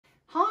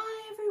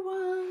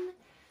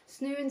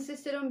Snoo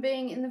insisted on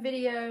being in the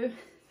video.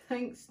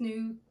 Thanks,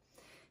 Snoo.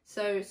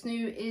 So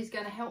Snoo is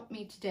going to help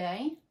me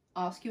today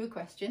ask you a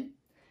question,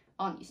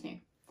 aren't you, Snoo?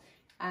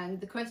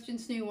 And the question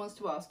Snoo wants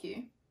to ask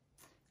you,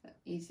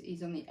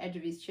 he's on the edge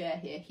of his chair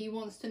here. He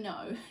wants to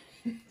know,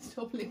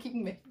 stop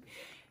licking me.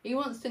 He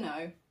wants to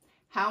know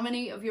how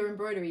many of your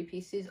embroidery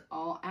pieces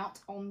are out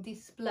on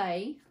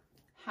display,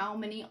 how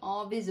many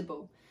are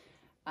visible,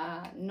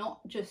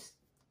 not just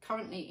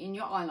currently in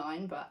your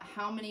eyeline, but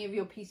how many of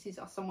your pieces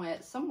are somewhere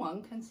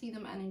someone can see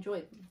them and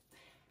enjoy them,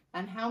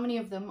 and how many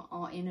of them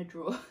are in a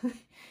drawer.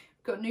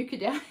 Got Nuka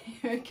down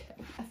here. Okay.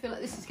 I feel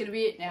like this is going to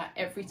be it now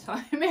every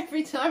time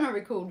I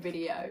record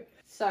video.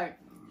 So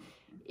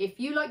if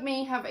you, like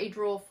me, have a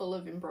drawer full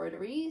of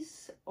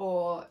embroideries,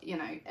 or you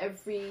know,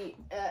 every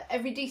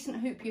decent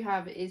hoop you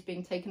have is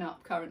being taken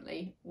up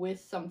currently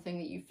with something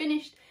that you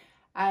finished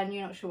and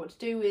you're not sure what to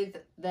do with,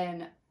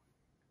 then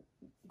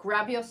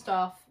grab your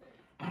stuff,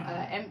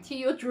 empty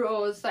your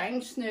drawers.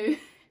 Thanks, Snoo.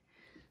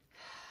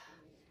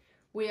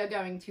 We are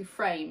going to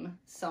frame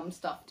some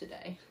stuff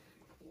today.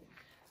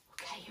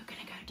 Okay, you're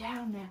gonna go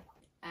down now.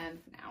 And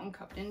now I'm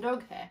covered in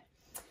dog hair.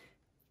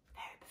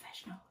 Very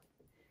professional.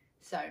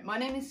 So my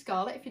name is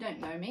Scarlett, if you don't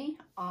know me.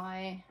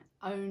 I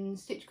own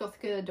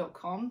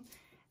stitchgothica.com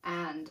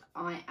and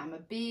I am a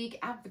big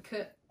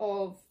advocate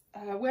of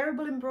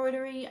wearable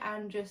embroidery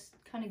and just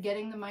kind of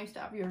getting the most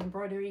out of your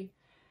embroidery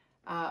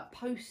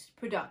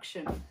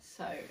post-production.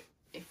 So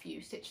if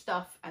you stitch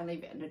stuff and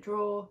leave it in a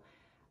drawer,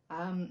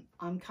 I'm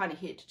kind of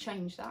here to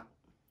change that.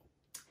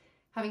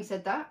 Having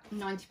said that,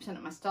 90%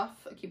 of my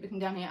stuff, I keep looking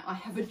down here, I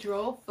have a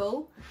drawer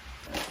full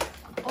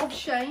of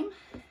shame.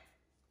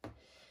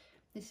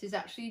 This is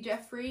actually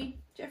Jeffrey.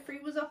 Jeffrey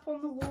was up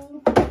on the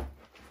wall,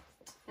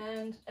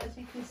 and as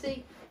you can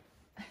see,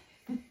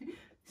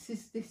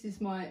 this is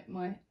my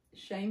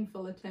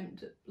shameful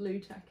attempt at blue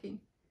tacking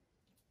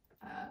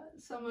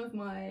some of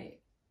my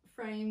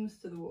frames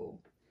to the wall.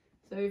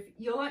 So if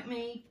you're like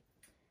me,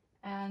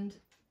 and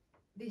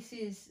this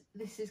is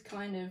as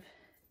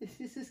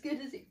good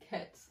as it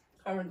gets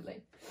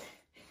currently.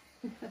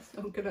 That's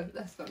not gonna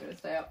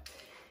stay up.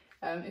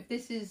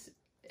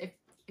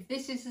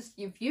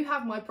 If you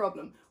have my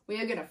problem,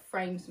 we are gonna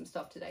frame some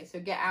stuff today. So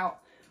get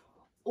out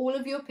all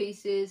of your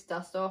pieces,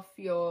 dust off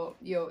your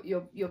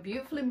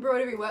beautiful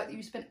embroidery work that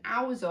you spent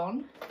hours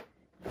on,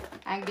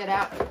 and get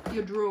out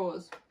your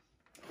drawers,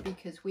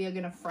 because we are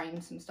gonna frame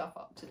some stuff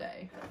up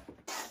today.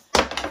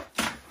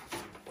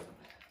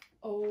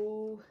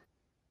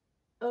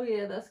 Oh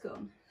yeah, that's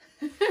gone.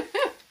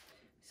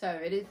 So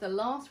it is the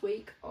last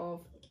week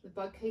of the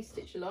bug case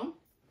stitch along.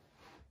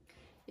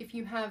 If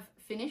you have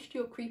finished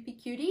your creepy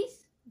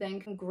cuties, then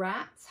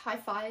congrats, high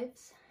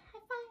fives, high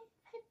five,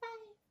 high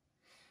five.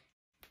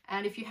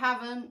 And if you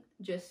haven't,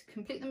 just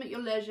complete them at your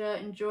leisure,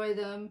 enjoy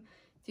them.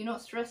 Do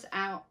not stress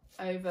out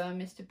over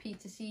Mr.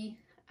 Petersy,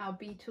 our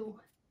beetle.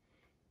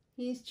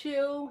 He's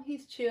chill,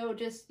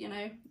 just, you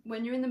know,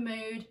 when you're in the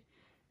mood,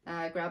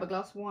 grab a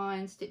glass of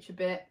wine, stitch a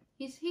bit.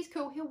 He's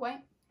cool, he'll wait.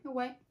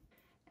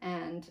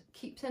 And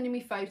keep sending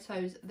me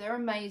photos. They're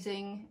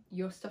amazing.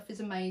 Your stuff is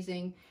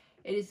amazing.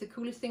 It is the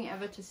coolest thing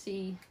ever to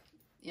see,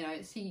 you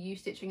know, see you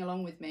stitching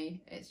along with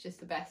me. It's just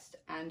the best.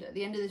 And at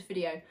the end of this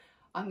video,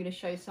 I'm going to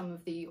show some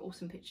of the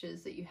awesome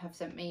pictures that you have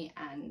sent me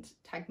and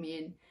tag me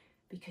in,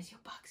 because your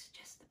bugs are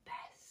just the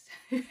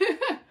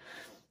best.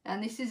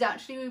 And this is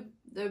actually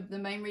the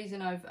main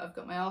reason I've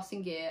got my arse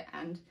in gear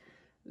and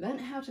learned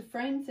how to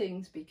frame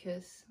things,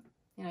 because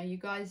you know, you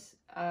guys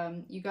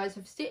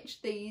have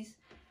stitched these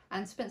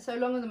and spent so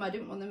long on them. I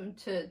didn't want them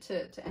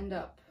to end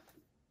up,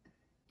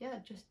 yeah,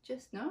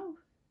 just no.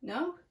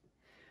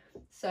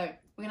 So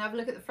we're gonna have a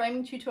look at the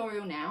framing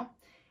tutorial now,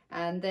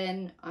 and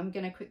then I'm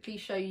gonna quickly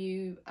show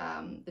you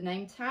the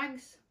name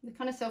tags. They're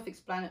kind of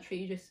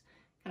self-explanatory. You just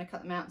kind of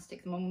cut them out and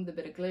stick them on with a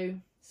bit of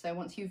glue. So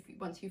once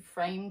you've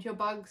framed your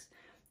bugs,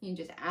 you can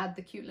just add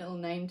the cute little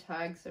name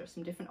tags. There are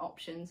some different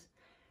options.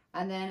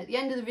 And then at the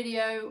end of the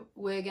video,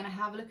 we're gonna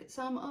have a look at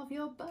some of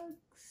your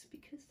bugs,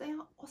 because they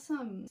are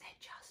awesome.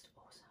 They're just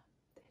awesome.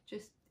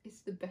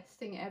 It's the best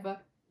thing ever,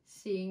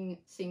 seeing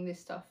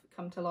this stuff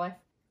come to life.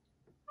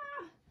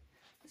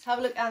 Let's have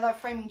a look at that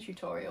framing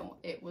tutorial.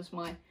 It was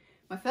my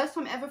first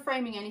time ever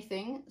framing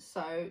anything,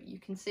 so you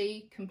can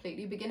see,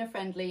 completely beginner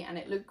friendly, and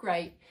it looked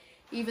great,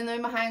 even though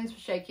my hands were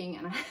shaking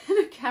and I had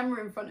a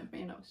camera in front of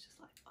me and I was just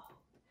like, oh.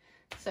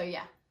 So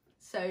yeah,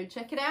 so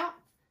check it out.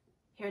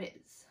 Here it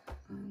is.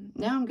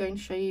 Now I'm going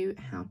to show you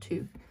how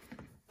to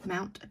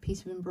mount a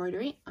piece of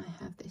embroidery. I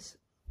have this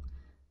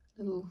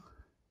little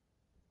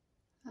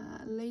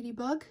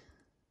ladybug.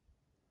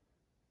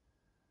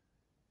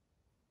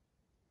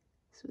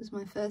 This was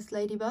my first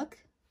ladybug.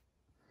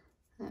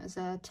 That was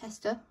a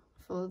tester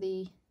for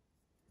the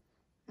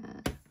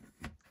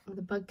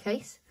bug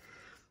case.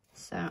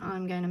 So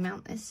I'm going to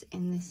mount this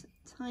in this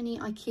tiny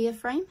IKEA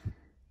frame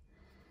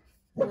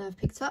that I've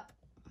picked up.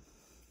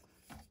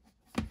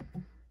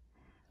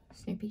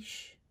 Snoopy,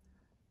 shh.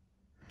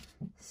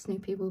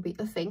 Snoopy will be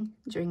uffing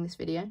during this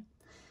video.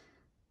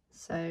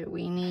 So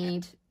we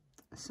need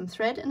some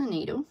thread and a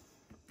needle,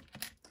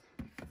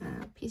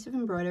 a piece of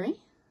embroidery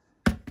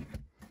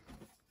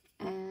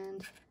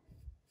and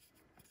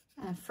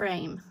a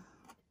frame.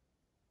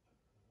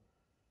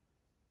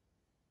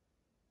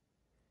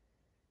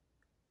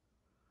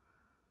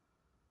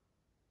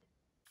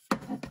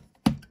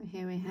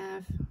 Here we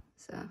have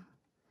a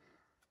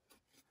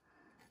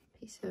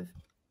piece of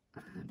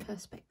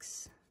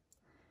perspex,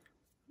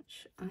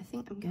 which I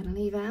think I'm going to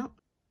leave out.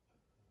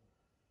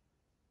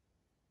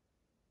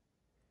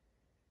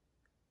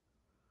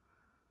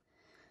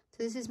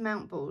 So this is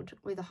mount board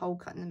with a hole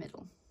cut in the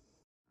middle,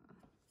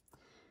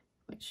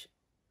 which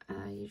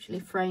usually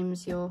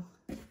frames your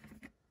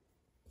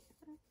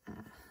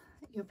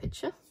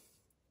picture.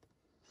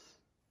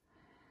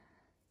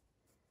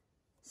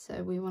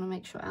 So we want to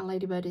make sure our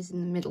ladybird is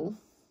in the middle.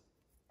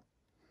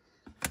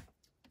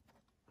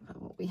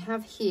 But what we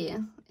have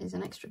here is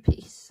an extra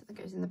piece that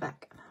goes in the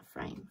back of our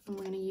frame, and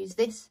we're going to use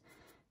this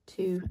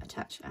to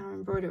attach our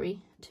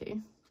embroidery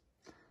to.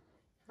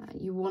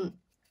 You want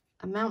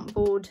a mount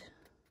board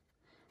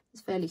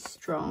that's fairly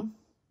strong.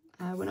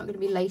 We're not going to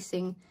be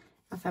lacing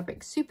our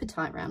fabric super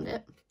tight around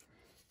it,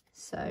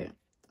 so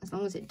as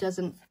long as it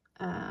doesn't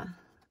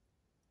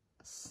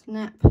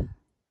snap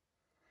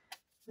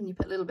when you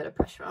put a little bit of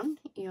pressure on,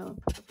 you're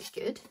probably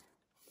good.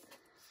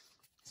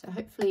 So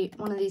hopefully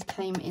one of these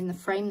came in the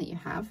frame that you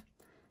have.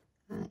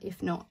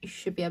 If not, you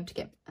should be able to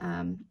get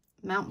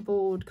mount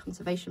board,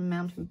 conservation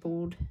mountain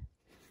board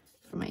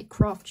from a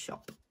craft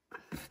shop.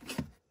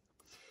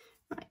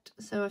 Right,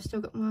 so I've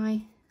still got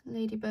my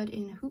ladybird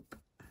in hoop.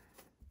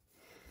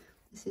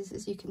 This is,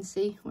 as you can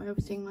see, where I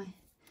was doing my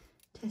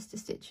tester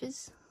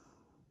stitches.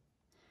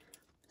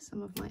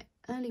 Some of my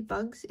early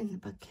bugs in the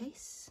bug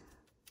case.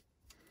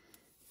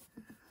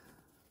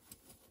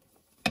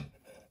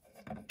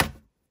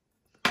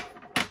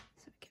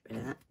 Rid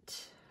of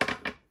that.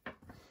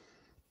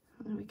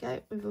 There we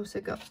go. We've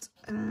also got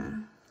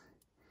a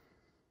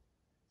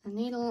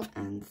needle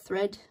and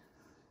thread.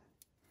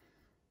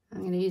 I'm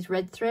going to use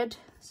red thread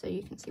so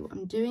you can see what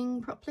I'm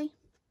doing properly.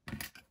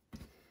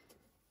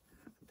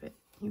 But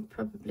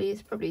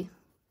it's probably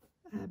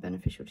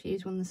beneficial to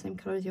use one the same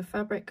colour as your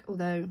fabric,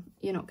 although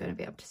you're not going to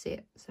be able to see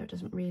it, so it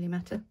doesn't really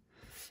matter.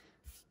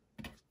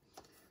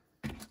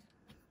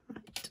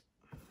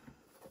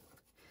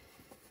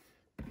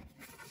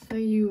 So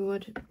you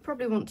would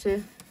probably want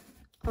to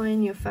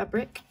iron your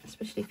fabric,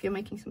 especially if you're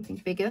making something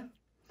bigger.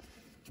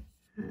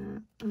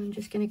 I'm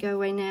just going to go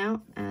away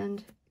now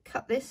and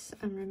cut this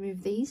and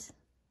remove these.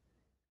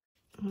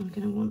 I'm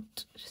going to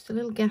want just a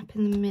little gap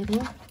in the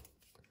middle,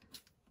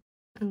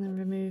 and then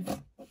remove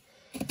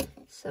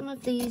some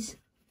of these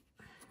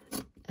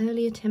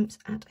early attempts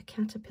at a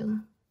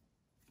caterpillar.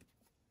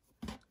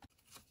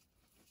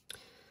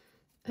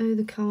 Oh,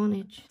 the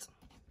carnage.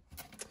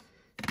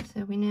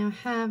 So we now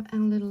have our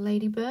little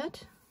ladybird.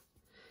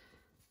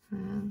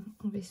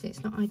 Obviously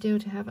it's not ideal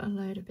to have a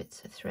load of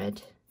bits of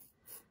thread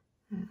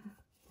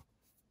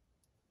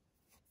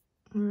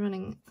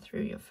running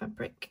through your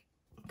fabric,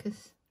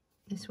 because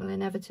this will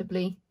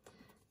inevitably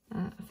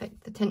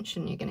affect the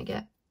tension you're going to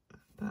get.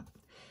 But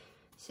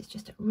this is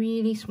just a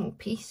really small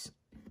piece,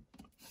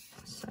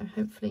 so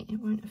hopefully it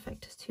won't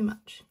affect us too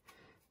much.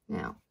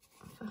 Now,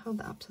 if I hold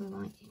that up to the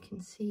light, you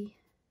can see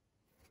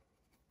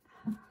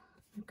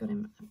I've got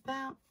him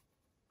about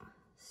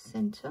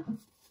centre.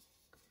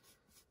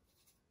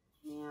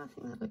 Yeah, I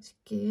think that looks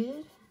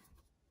good.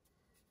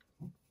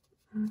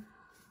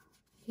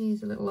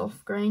 He's a little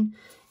off grain.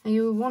 Now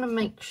you'll want to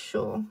make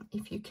sure,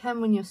 if you can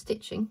when you're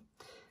stitching,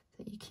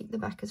 that you keep the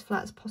back as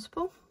flat as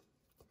possible,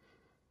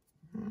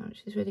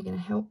 which is really going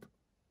to help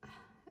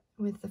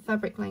with the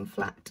fabric laying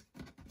flat.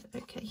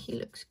 Okay, he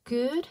looks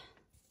good.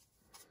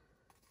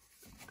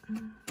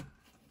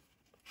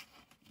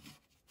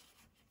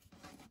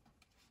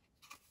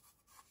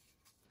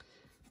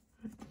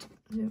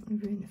 I don't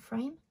want to ruin the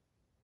frame.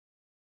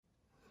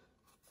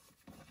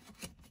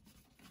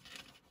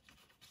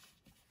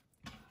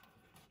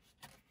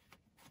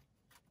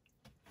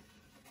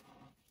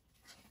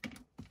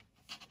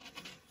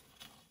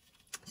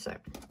 So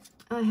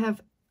I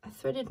have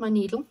threaded my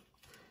needle,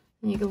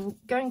 and you're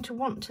going to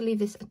want to leave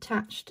this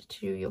attached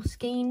to your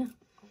skein.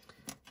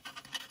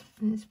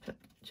 Let's put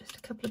just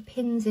a couple of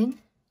pins in.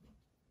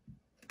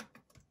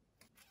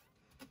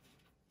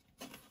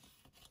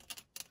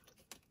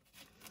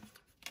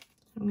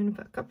 I'm going to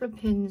put a couple of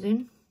pins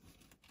in.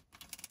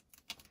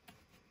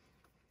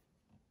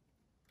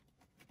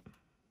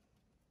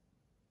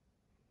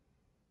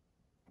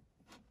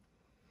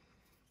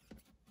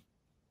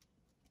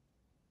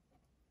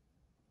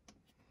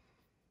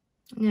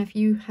 Now, if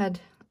you had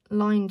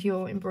lined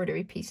your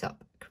embroidery piece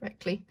up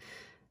correctly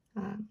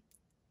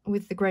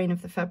with the grain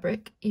of the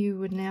fabric, you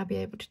would now be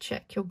able to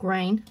check your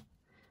grain.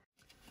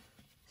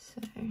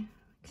 So, like I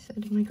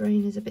said, my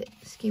grain is a bit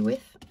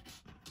skew-whiff.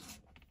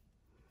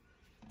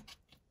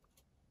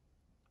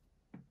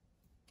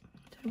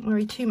 Don't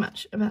worry too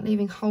much about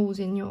leaving holes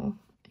in your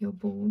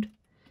board,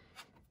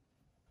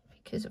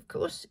 because of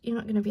course you're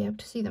not going to be able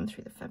to see them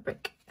through the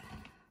fabric.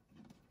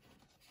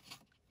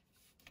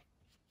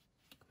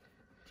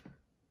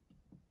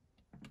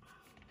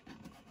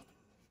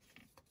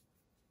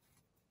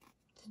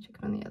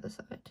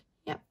 side.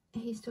 Yep,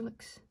 he still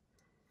looks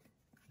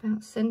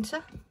about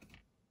centre.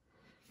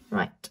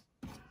 Right,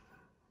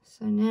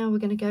 so now we're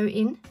going to go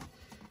in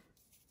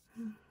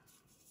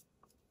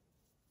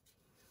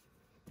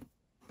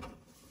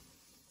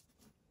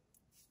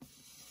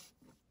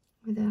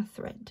with our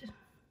thread.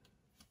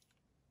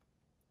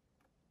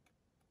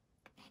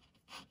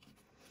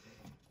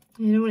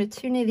 You don't want it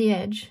too near the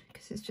edge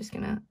because it's just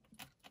going to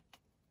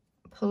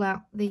pull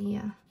out the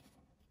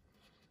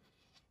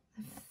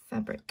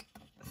fabric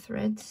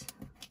threads.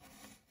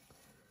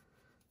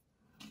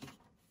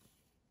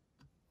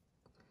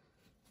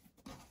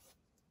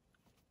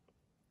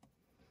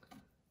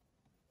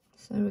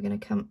 So we're going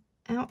to come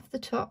out of the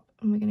top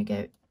and we're going to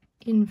go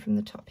in from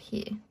the top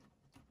here.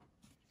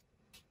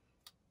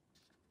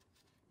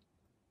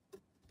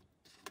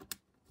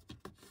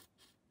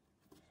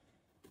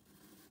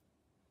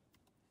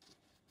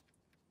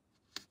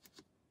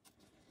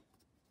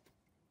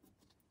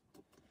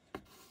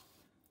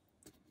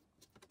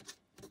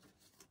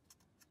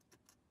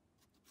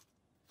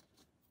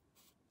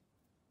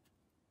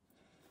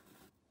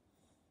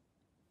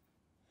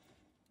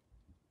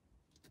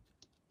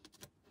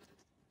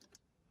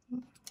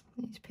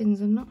 These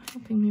pins are not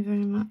helping me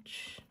very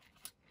much.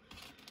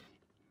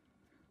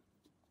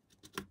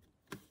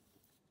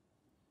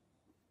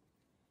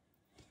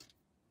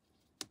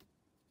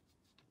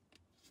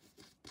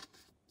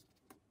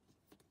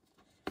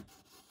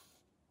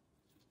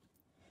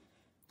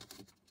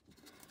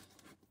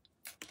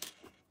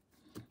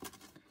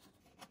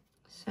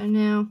 So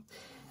now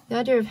the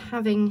idea of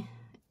having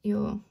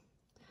your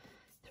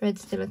thread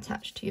still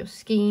attached to your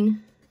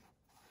skein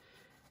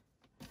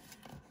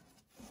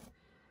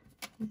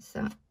is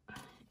that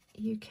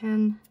you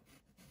can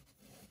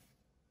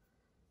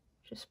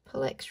just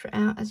pull extra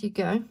out as you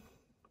go.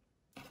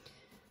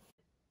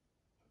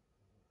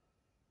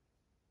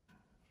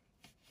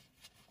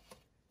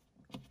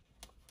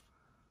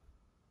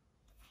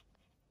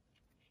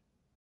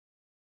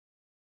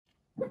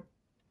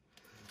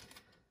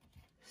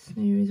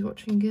 Snoo is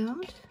watching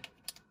guard.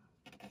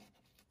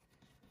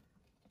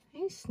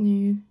 Hey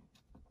Snoo,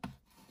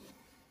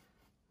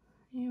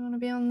 you want to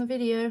be on the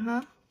video,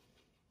 huh?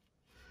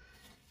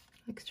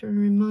 Likes to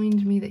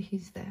remind me that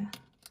he's there.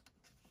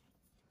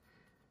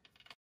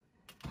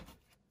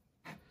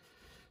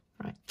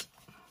 Right.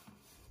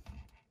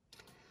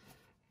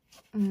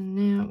 And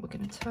now we're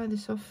going to tie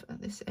this off at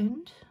this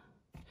end.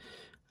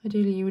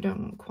 Ideally you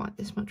don't want quite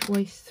this much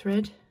waste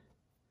thread,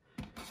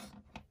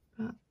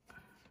 but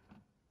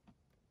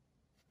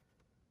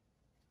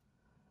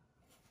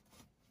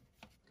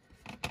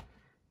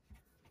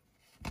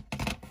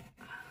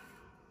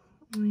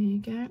there you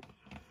go.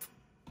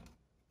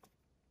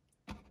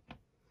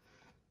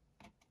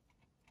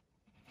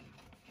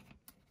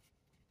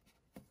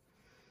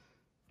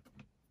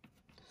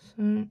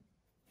 So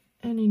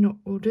any knot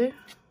will do, as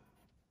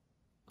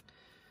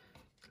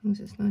long as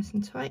it's nice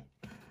and tight.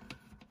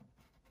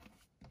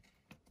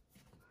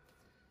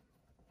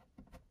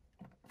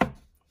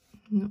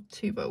 Not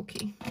too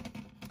bulky.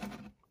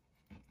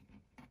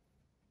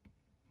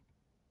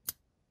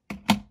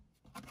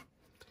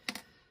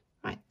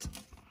 Right,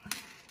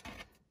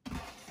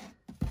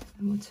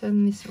 and we'll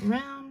turn this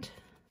around.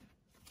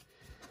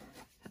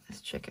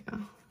 Let's check our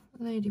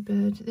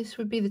ladybird. This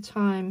would be the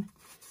time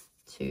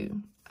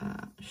to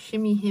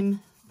shimmy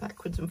him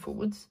backwards and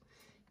forwards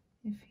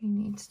if he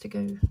needs to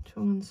go to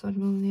one side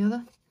more than the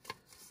other.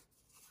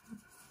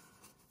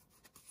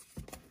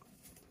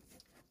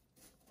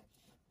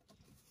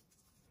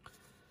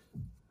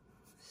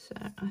 So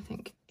I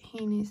think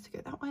he needs to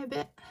go that way a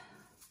bit.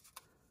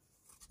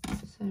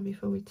 So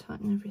before we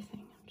tighten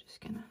everything, I'm just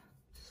going to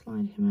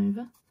slide him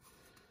over.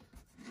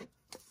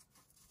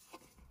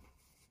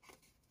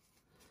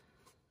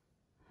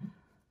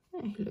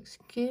 There, he looks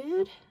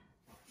good.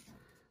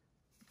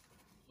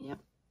 Yep,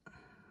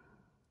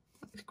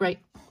 looks great.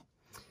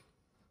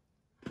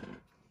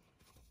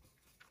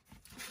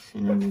 So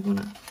now we want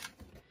to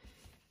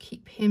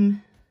keep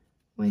him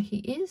where he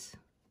is.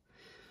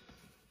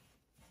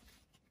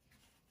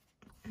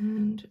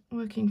 And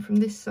working from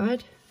this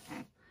side,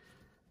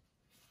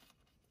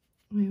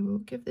 we will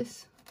give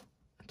this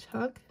a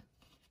tug.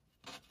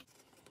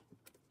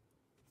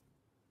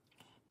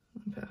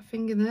 Put our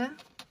finger there.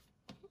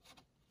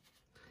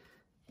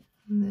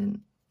 And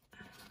then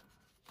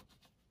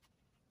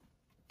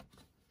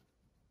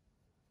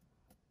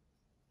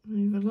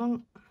move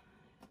along.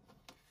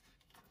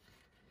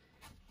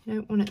 You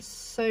don't want it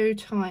so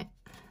tight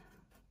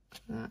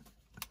that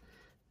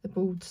the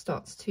board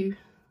starts to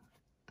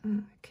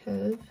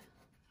curve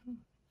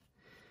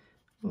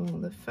or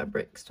the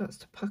fabric starts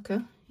to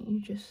pucker. You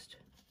just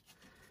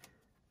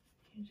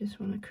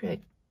want to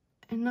create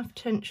enough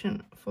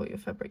tension for your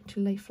fabric to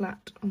lay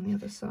flat on the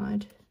other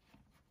side.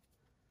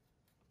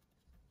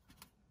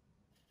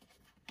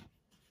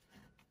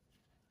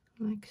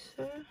 Like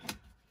so.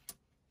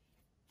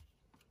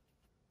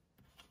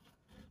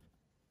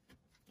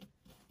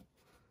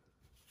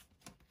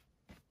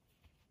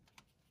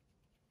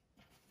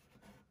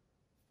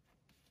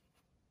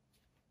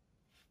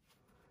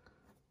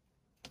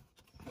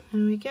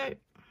 There we go.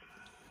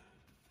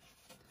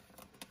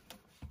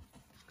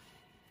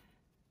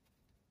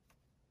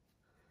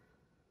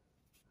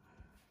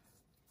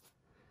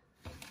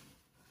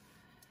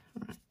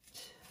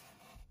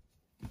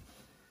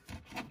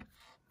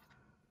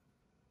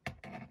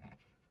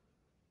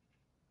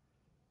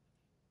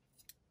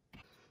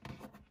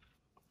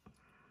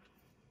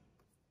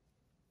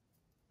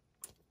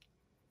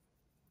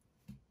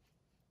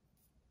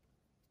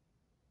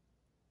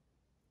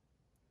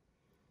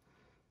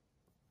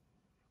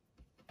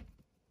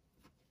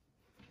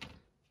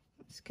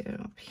 Let's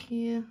go up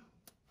here.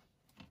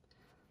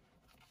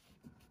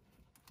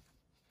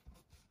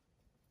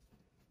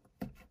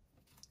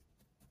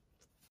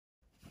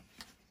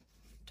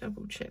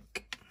 Double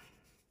check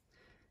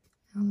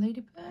our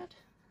ladybird.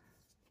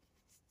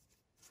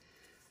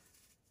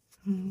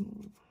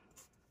 Ooh.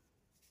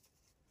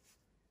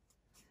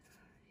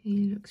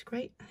 He looks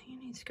great. I think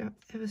he needs to go up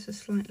ever so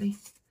slightly.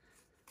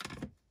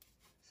 So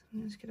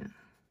I'm just gonna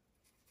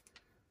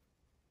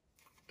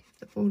give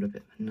the ball a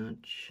bit of a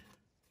nudge.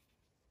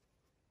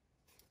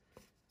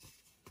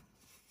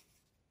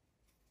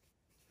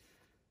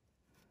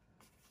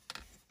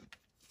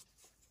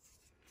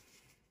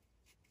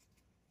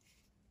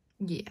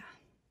 Yeah,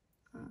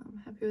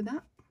 I'm happy with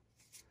that.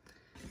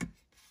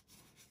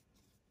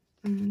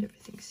 And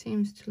everything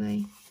seems to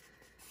lay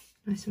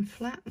nice and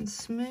flat and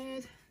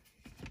smooth.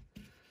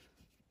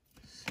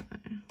 So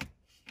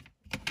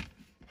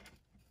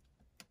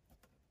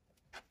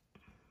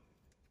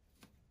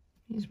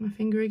use my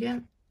finger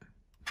again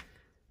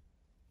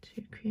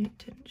to create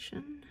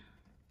tension.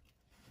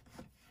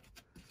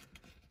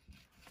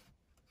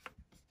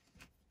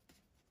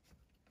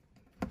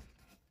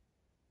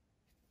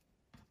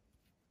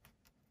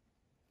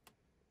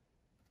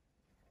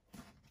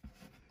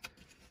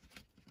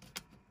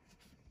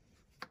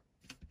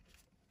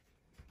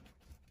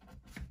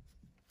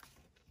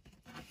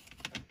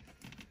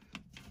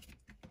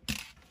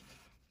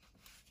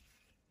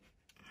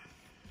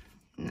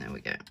 There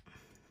we go.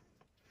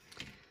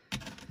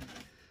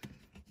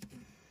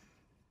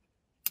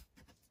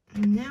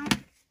 And now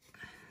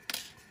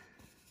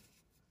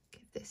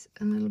give this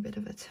a little bit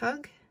of a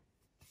tug.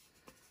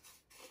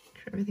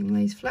 Everything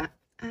lays flat,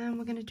 and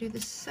we're going to do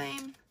the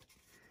same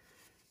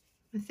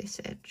with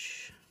this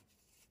edge.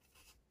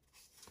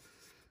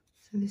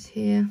 So this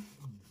here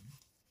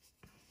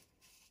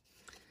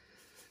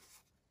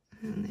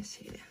and this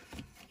here.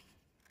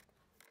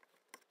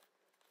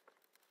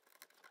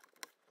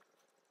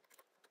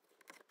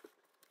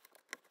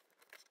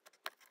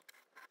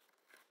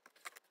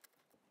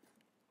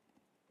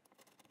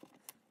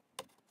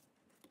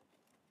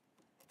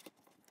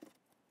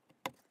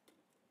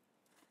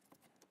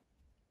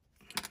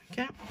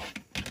 Okay,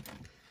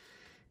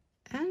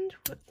 and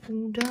we're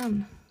all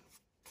done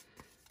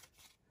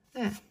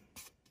there.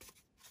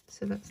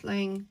 So that's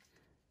laying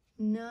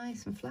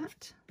nice and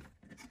flat,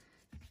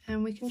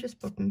 and we can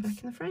just pop him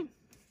back in the frame.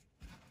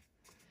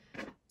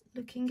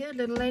 Looking good,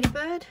 little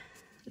ladybird,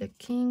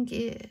 looking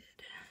good.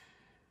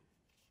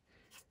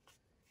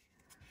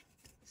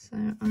 So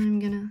I'm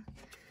gonna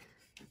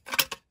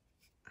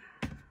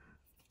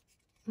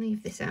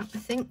leave this out, I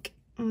think,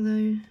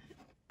 although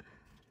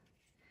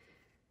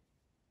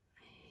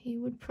he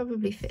would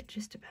probably fit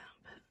just about,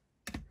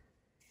 but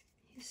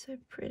he's so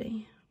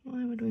pretty.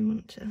 Why would we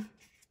want to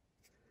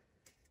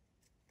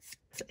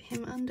put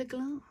him under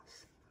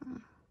glass? Oh.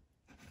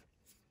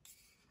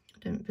 I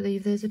don't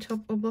believe there's a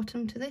top or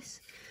bottom to this.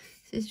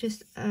 This is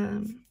just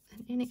an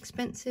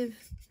inexpensive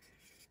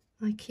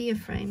IKEA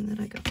frame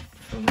that I got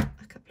for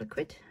a couple of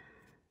quid.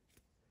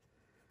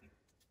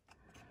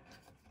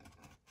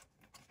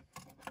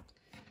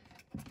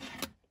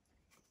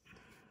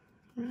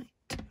 Right,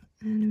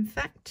 and in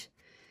fact,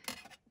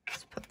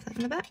 let's pop that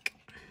in the back.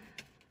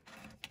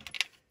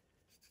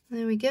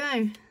 There we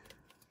go.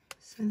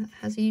 So that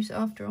has a use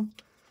after all.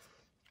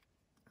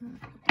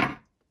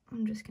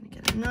 I'm just going to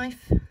get a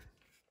knife.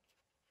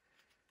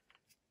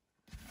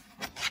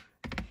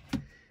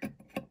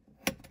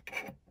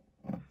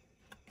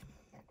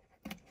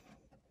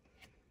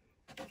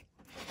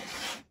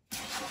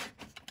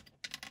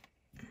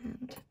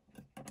 And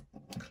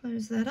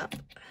close that up.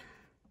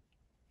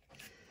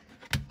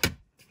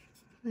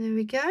 There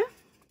we go.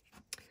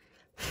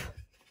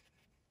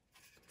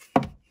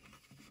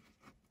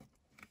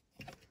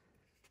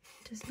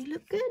 Doesn't he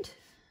look good?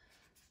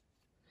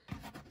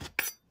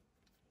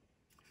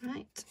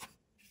 Right.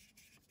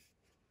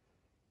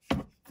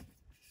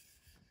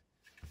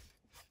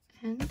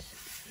 And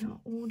you're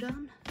all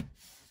done.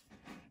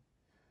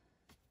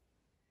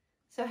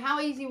 So how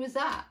easy was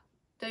that?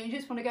 Don't you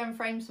just want to go and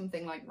frame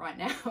something like right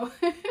now?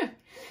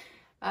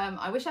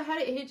 I wish I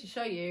had it here to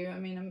show you. I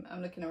mean,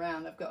 I'm looking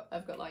around. I've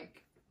got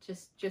like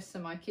just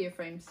some IKEA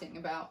frames sitting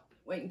about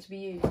waiting to be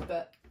used.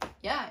 But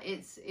yeah,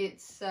 it's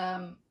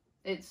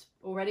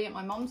already at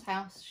my mom's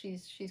house.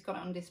 She's got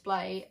it on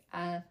display.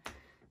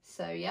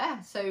 So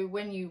yeah, so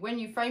when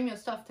you frame your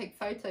stuff, take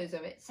photos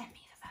of it. Send me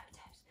the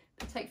photos,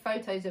 but take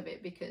photos of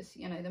it, because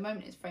you know the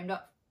moment it's framed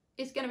up,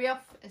 it's going to be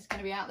off. It's going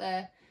to be out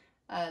there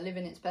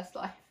living its best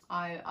life.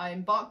 I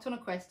embarked on a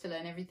quest to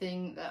learn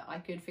everything that I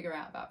could figure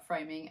out about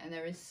framing, and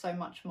there is so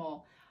much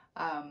more.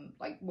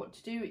 Like what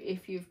to do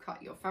if you've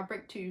cut your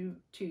fabric too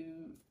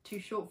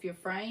short for your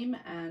frame,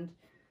 and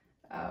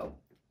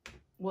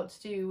what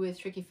to do with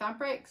tricky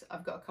fabrics.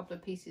 I've got a couple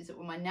of pieces that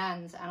were my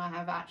nan's, and I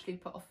have actually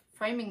put off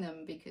framing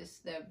them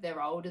because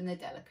they're old and they're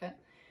delicate.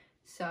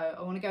 So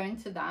I want to go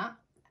into that,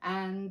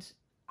 and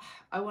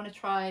I want to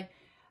try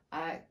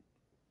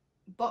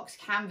box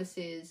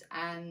canvases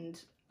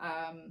and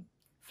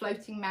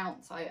floating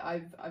mounts.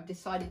 I've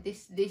decided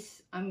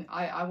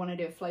I want to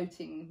do a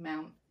floating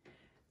mount,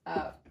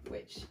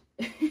 which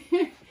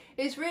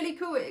is really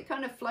cool. It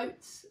kind of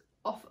floats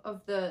off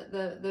of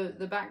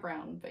the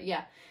background. But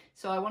yeah,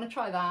 so I want to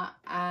try that,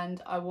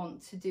 and I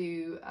want to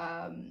do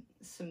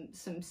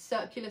some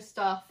circular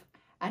stuff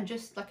and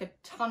just like a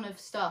ton of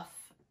stuff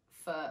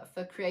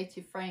for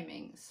creative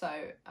framing. So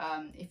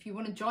if you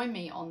want to join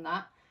me on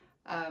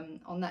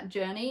that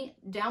journey,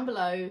 down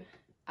below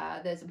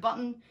there's a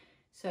button.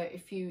 So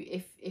if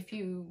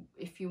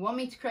you want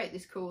me to create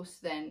this course,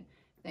 then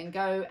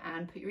go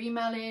and put your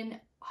email in.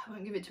 I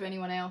won't give it to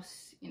anyone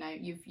else. You know,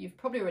 you've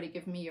probably already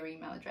given me your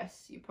email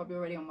address. You're probably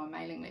already on my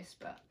mailing list.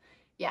 But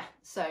yeah,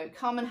 so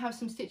come and have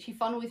some stitchy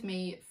fun with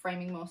me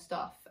framing more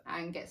stuff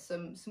and get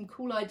some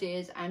cool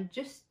ideas. And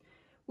just,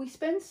 we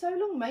spend so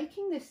long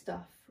making this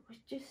stuff. We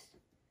just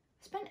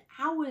spend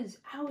hours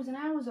and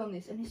hours on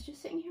this, and it's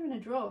just sitting here in a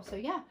drawer. So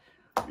yeah,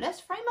 let's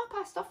frame up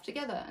our stuff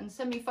together and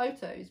send me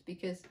photos,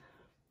 because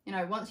you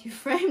know, once you've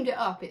framed it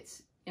up,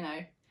 it's, you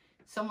know,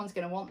 someone's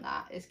going to want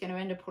that. It's going to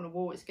end up on a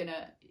wall. It's going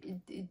to,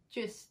 it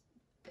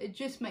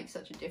just makes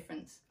such a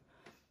difference.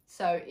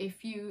 So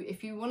if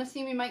you want to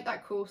see me make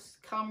that course,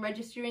 come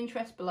register your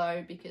interest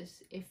below,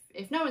 because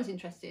if no one's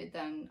interested,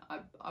 then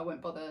I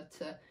won't bother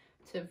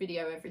to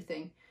video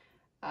everything.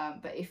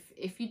 But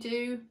if you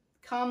do,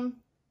 come,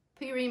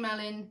 put your email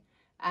in,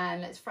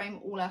 and let's frame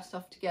all our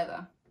stuff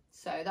together.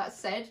 So that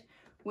said,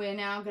 we're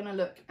now going to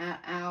look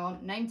at our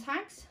name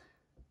tags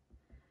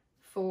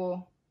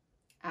for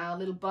our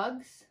little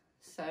bugs.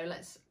 So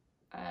let's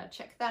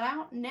check that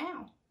out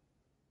now.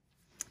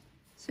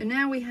 So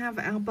now we have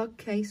our bug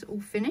case all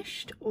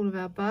finished. All of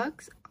our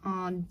bugs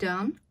are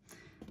done,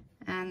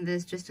 and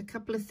there's just a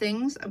couple of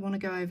things I want to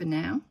go over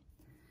now.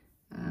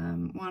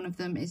 One of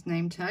them is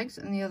name tags,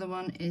 and the other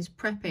one is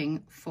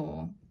prepping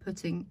for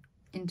putting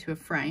into a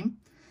frame.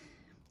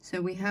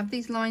 So we have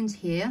these lines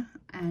here,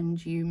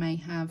 and you may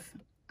have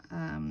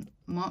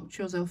marked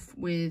yours off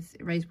with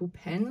erasable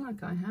pen,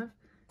 like I have.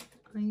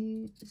 I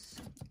use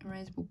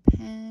erasable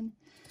pen,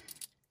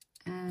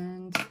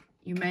 and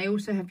you may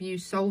also have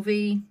used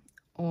Solvay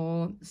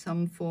or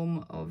some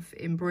form of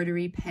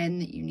embroidery pen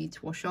that you need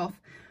to wash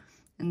off.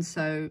 And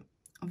so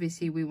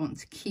obviously we want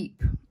to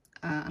keep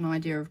an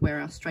idea of where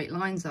our straight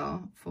lines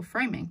are for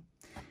framing.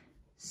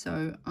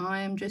 So I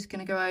am just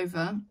going to go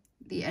over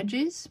the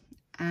edges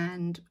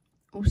and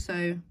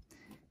also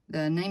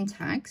the name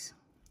tags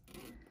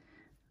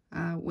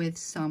with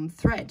some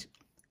thread.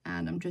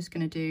 And I'm just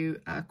going to do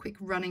a quick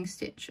running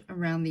stitch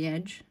around the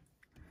edge.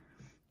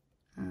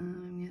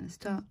 I'm going to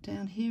start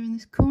down here in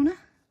this corner.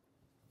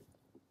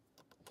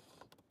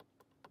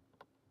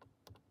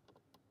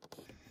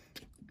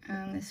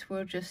 And this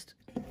will just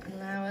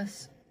allow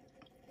us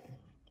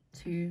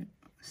to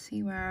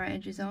see where our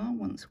edges are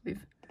once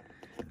we've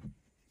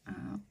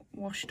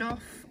washed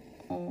off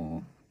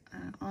or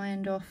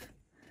ironed off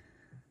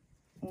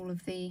all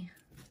of the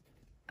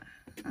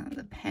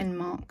pen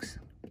marks.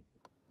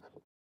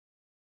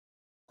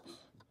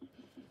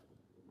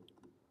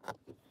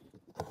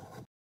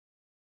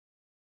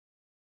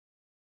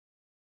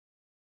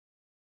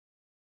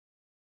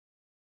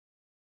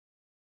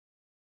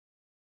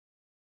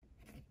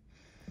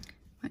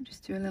 Might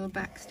just do a little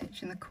back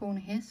stitch in the corner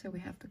here, so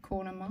we have the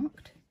corner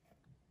marked.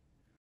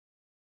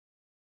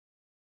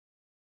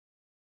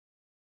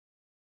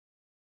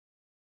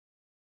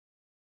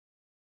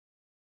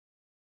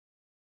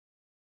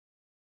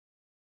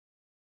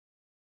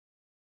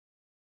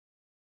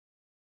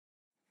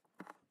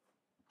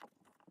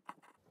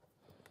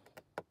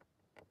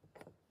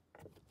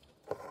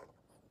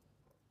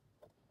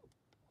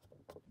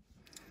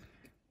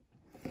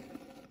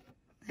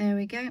 There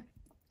we go.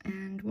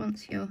 And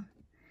once you're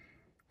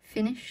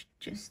finished,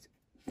 just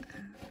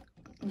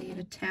leave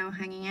a towel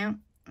hanging out.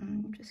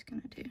 I'm just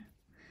going to do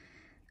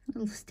a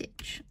little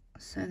stitch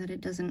so that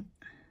it doesn't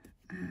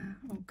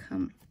all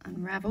come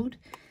unraveled.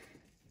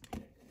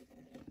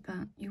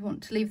 But you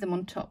want to leave them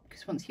on top,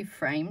 because once you've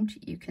framed,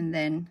 you can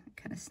then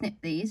kind of snip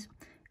these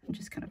and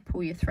just kind of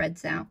pull your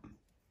threads out.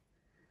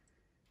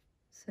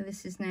 So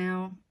this is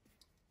now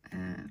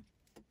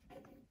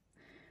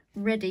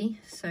ready,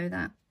 so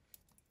that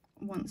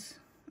once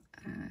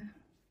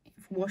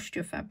you've washed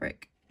your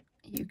fabric,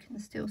 you can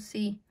still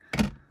see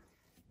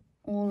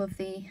all of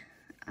the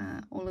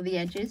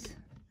edges.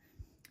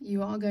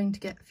 You are going to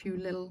get a few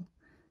little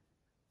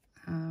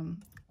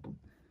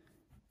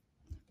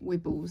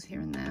wibbles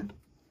here and there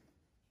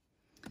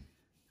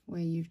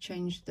where you've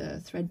changed the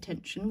thread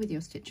tension with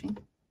your stitching.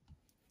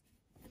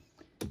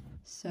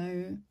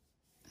 So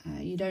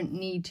You don't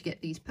need to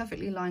get these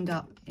perfectly lined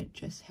up. It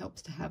just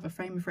helps to have a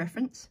frame of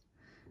reference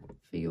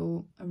for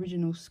your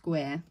original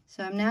square.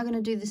 So I'm now going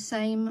to do the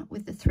same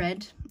with the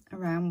thread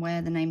around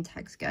where the name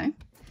tags go,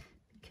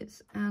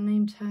 because our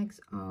name tags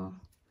are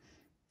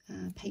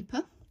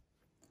paper.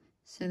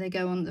 So they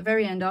go on the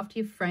very end after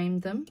you've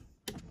framed them.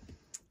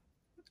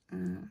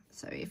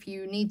 So if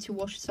you need to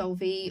wash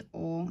Solvay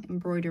or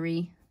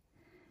embroidery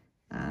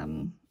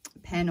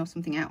pen or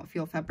something out of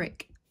your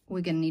fabric,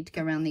 we're going to need to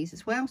go around these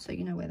as well, so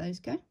you know where those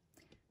go.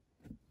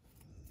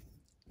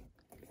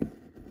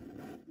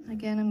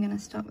 Again, I'm going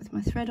to start with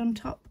my thread on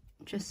top,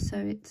 just so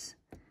it's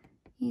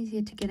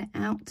easier to get it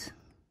out.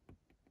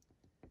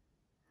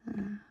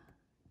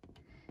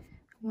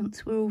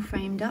 Once we're all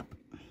framed up.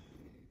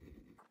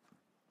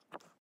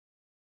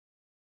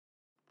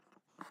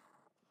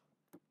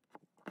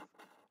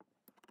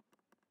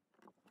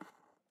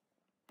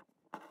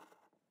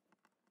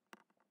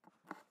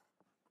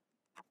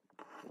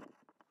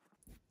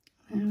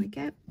 There we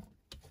go.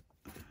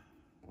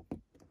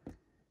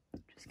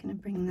 Just going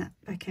to bring that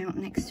back out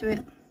next to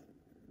it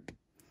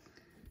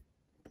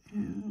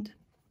and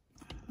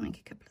make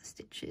a couple of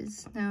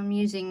stitches. Now I'm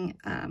using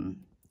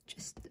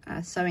just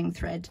sewing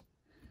thread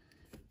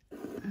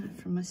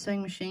from my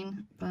sewing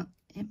machine, but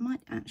it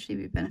might actually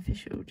be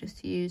beneficial just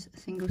to use a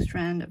single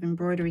strand of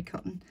embroidery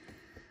cotton,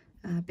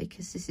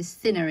 because this is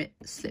thinner, it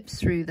slips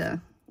through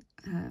the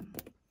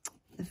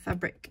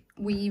fabric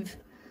weave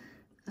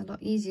a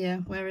lot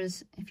easier,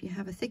 whereas if you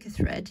have a thicker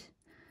thread,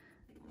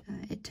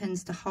 it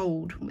tends to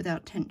hold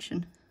without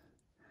tension.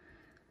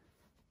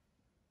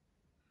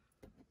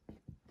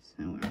 So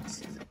we're on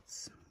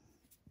scissors.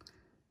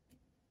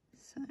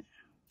 So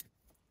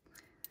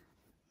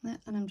that,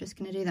 and I'm just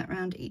going to do that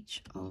around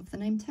each of the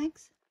name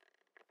tags.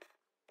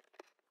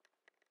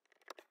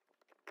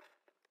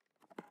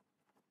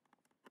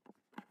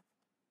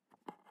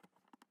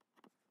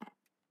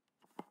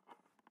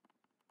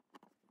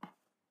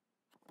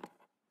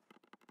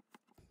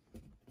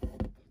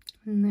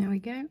 And there we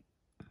go.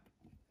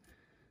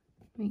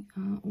 We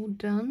are all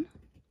done.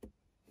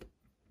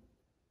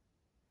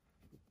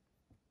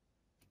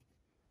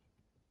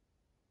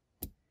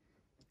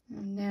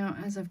 And now,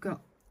 as I've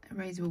got a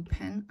erasable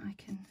pen, I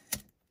can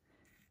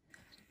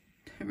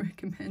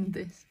recommend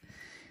this.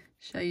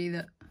 Show you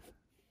that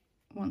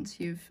once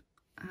you've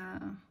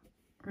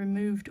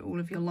removed all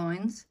of your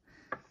lines,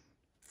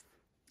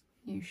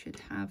 you should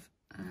have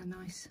a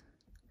nice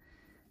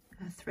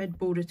thread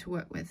border to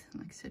work with.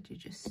 Like I said, you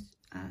just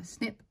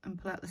snip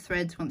and pull out the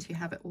threads once you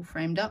have it all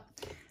framed up,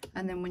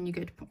 and then when you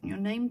go to put on your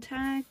name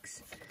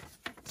tags,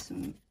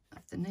 some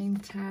of the name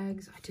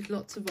tags, I did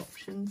lots of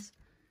options,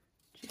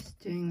 just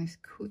doing this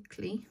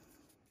quickly,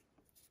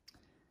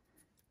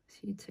 so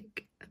you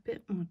take a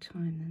bit more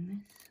time than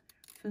this,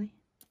 hopefully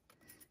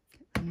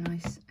get them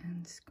nice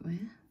and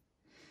square.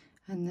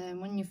 And then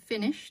when you've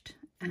finished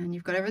and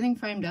you've got everything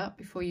framed up,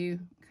 before you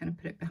kind of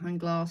put it behind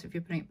glass, if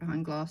you're putting it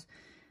behind glass,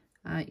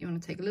 you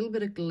want to take a little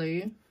bit of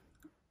glue.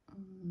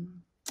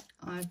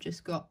 I've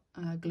just got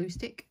a glue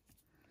stick,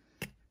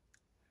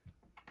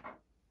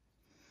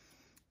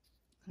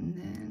 and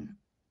then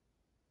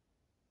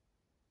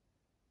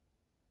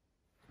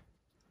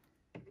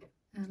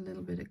a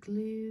little bit of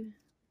glue.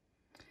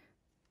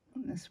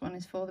 And this one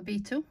is for the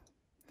beetle.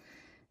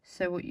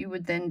 So what you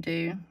would then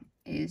do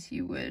is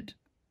you would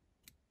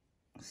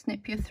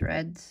snip your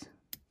threads,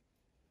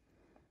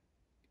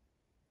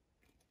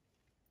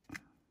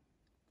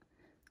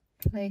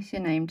 place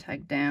your name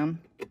tag down,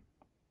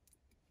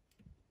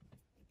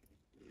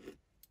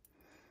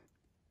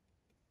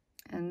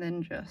 and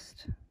then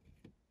just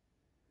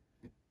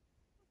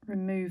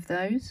remove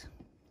those.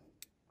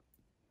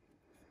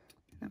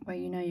 That way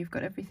you know you've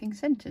got everything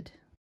centered.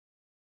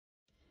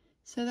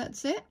 So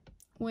that's it,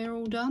 we're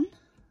all done.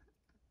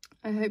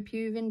 I hope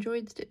you've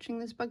enjoyed stitching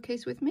this bug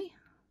case with me.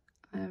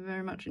 I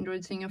very much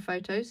enjoyed seeing your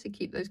photos, so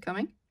keep those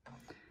coming.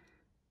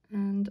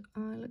 And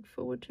I look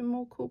forward to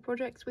more cool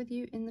projects with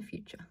you in the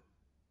future.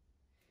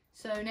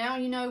 So now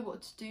you know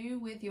what to do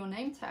with your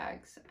name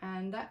tags,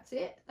 and that's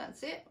it.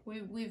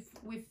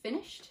 We've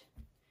finished.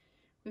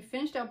 We've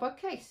finished our bug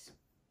case.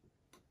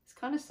 It's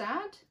kind of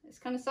sad. It's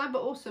kind of sad,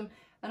 but awesome.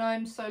 And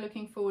I'm so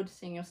looking forward to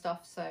seeing your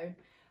stuff. So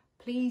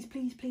please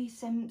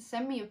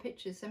send me your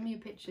pictures. Send me your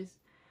pictures.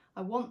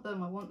 I want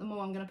them. I want them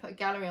all. I'm going to put a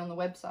gallery on the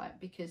website,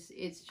 because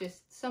it's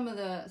just some of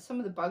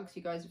the bugs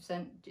you guys have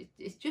sent.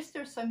 It's just,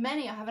 there's so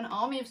many. I have an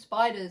army of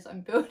spiders. I'm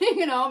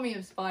building an army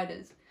of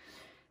spiders.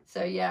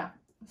 So yeah.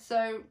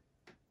 So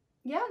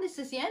yeah, this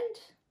is the end.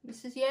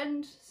 This is the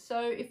end. So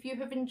if you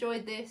have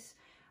enjoyed this,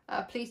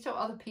 please tell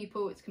other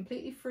people. It's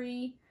completely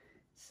free.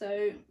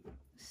 So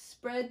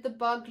spread the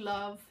bug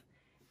love,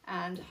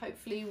 and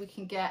hopefully we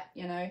can get,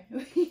 you know,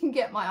 we can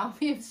get my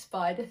army of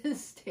spiders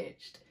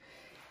stitched.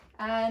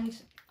 And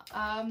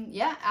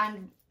yeah,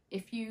 and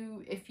if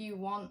you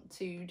want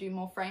to do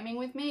more framing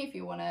with me, if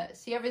you want to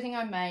see everything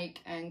I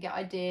make and get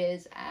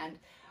ideas and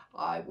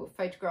I will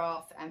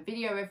photograph and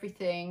video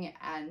everything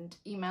and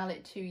email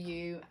it to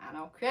you, and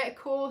I'll create a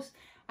course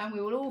and we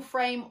will all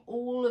frame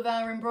all of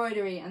our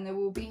embroidery, and there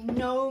will be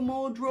no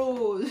more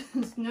drawers.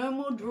 No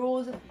more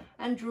drawers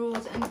and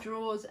drawers and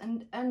drawers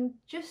and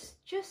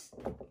just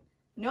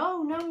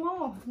no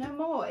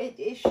more.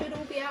 It should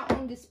all be out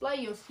on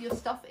display. Your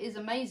stuff is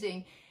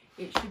amazing.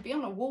 It should be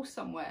on a wall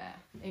somewhere.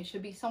 It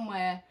should be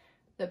somewhere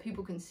that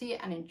people can see it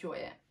and enjoy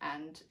it,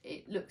 and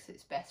it looks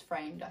its best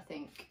framed, I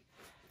think.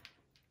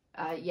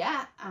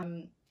 Yeah,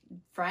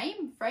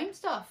 frame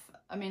stuff.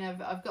 I mean,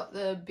 I've got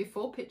the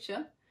before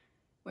picture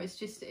where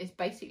it's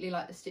basically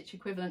like the stitch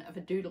equivalent of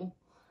a doodle,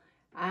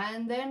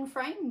 and then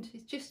framed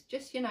it's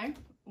just you know,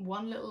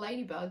 one little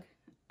ladybug.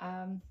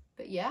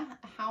 But yeah,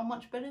 how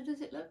much better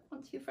does it look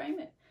once you frame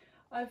it?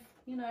 I've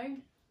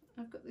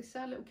got this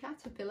sad little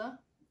caterpillar,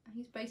 and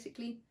he's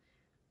basically,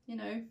 you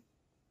know,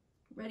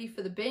 ready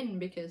for the bin,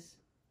 because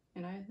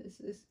you know,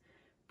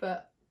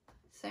 but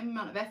same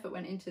amount of effort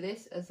went into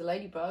this as the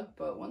ladybug,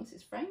 but once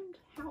it's framed,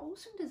 how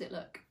awesome does it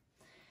look?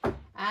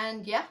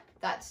 And yeah,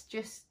 that's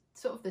just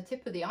sort of the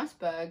tip of the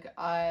iceberg.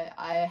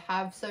 I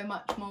have so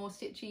much more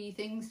stitchy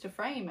things to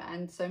frame,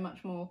 and so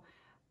much more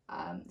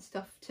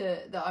stuff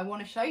that I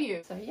want to show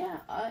you. So yeah,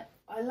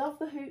 I love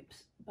the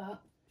hoops,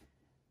 but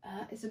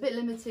it's a bit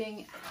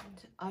limiting,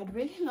 and I'd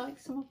really like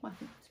some of my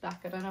hoops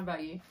back. I don't know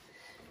about you.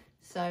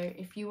 So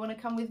if you want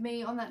to come with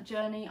me on that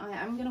journey, I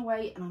am going to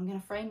wait, and I'm going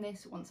to frame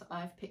this once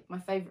I've picked my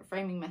favourite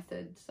framing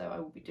method. So I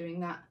will be doing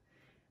that.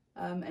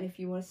 And if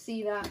you want to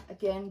see that,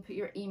 again, put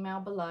your email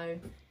below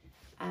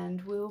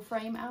and we'll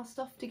frame our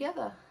stuff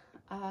together.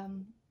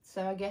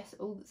 So I guess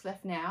all that's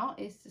left now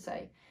is to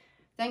say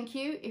thank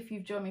you if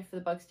you've joined me for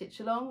the bug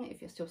stitch along.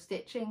 If you're still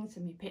stitching,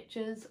 send me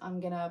pictures. I'm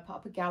going to put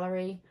up a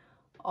gallery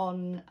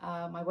on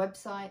my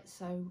website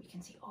so we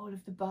can see all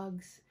of the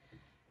bugs.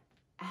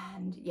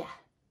 And yeah,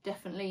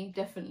 definitely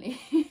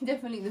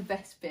the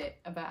best bit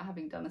about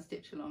having done a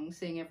stitch along,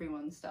 seeing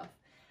everyone's stuff.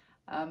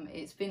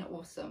 It's been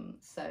awesome.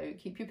 So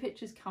keep your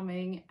pictures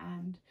coming,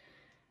 and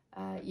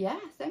yeah,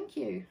 thank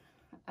you.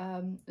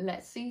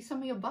 Let's see some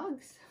of your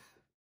bugs.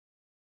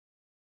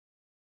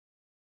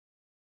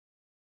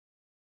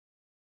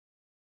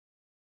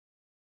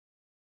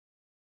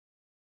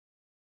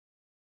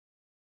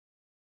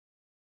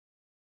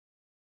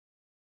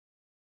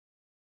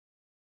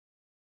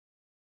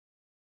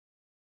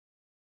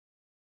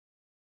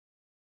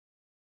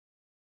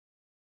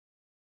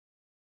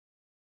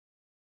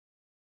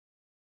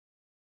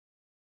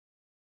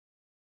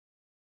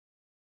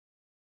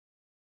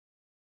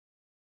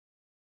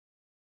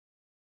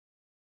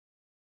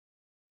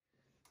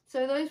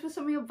 So those were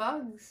some of your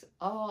bugs.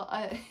 Oh,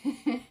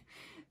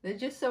 they're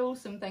just so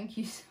awesome. Thank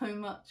you so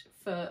much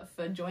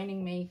for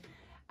joining me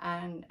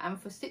and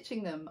for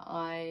stitching them.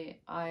 I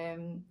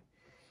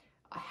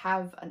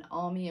have an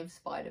army of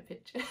spider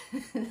pictures.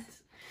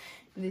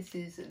 This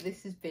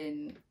has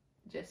been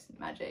just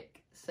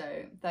magic. So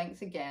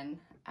thanks again.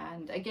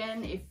 And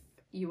again, if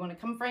you want to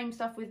come frame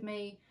stuff with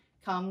me,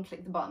 come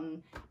click the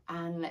button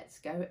and let's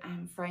go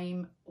and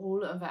frame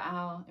all of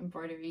our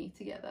embroidery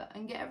together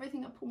and get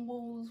everything up on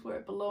walls where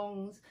it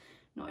belongs,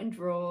 not in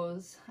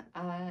drawers.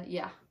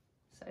 Yeah,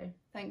 so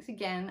thanks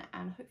again,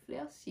 and hopefully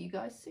I'll see you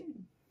guys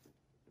soon.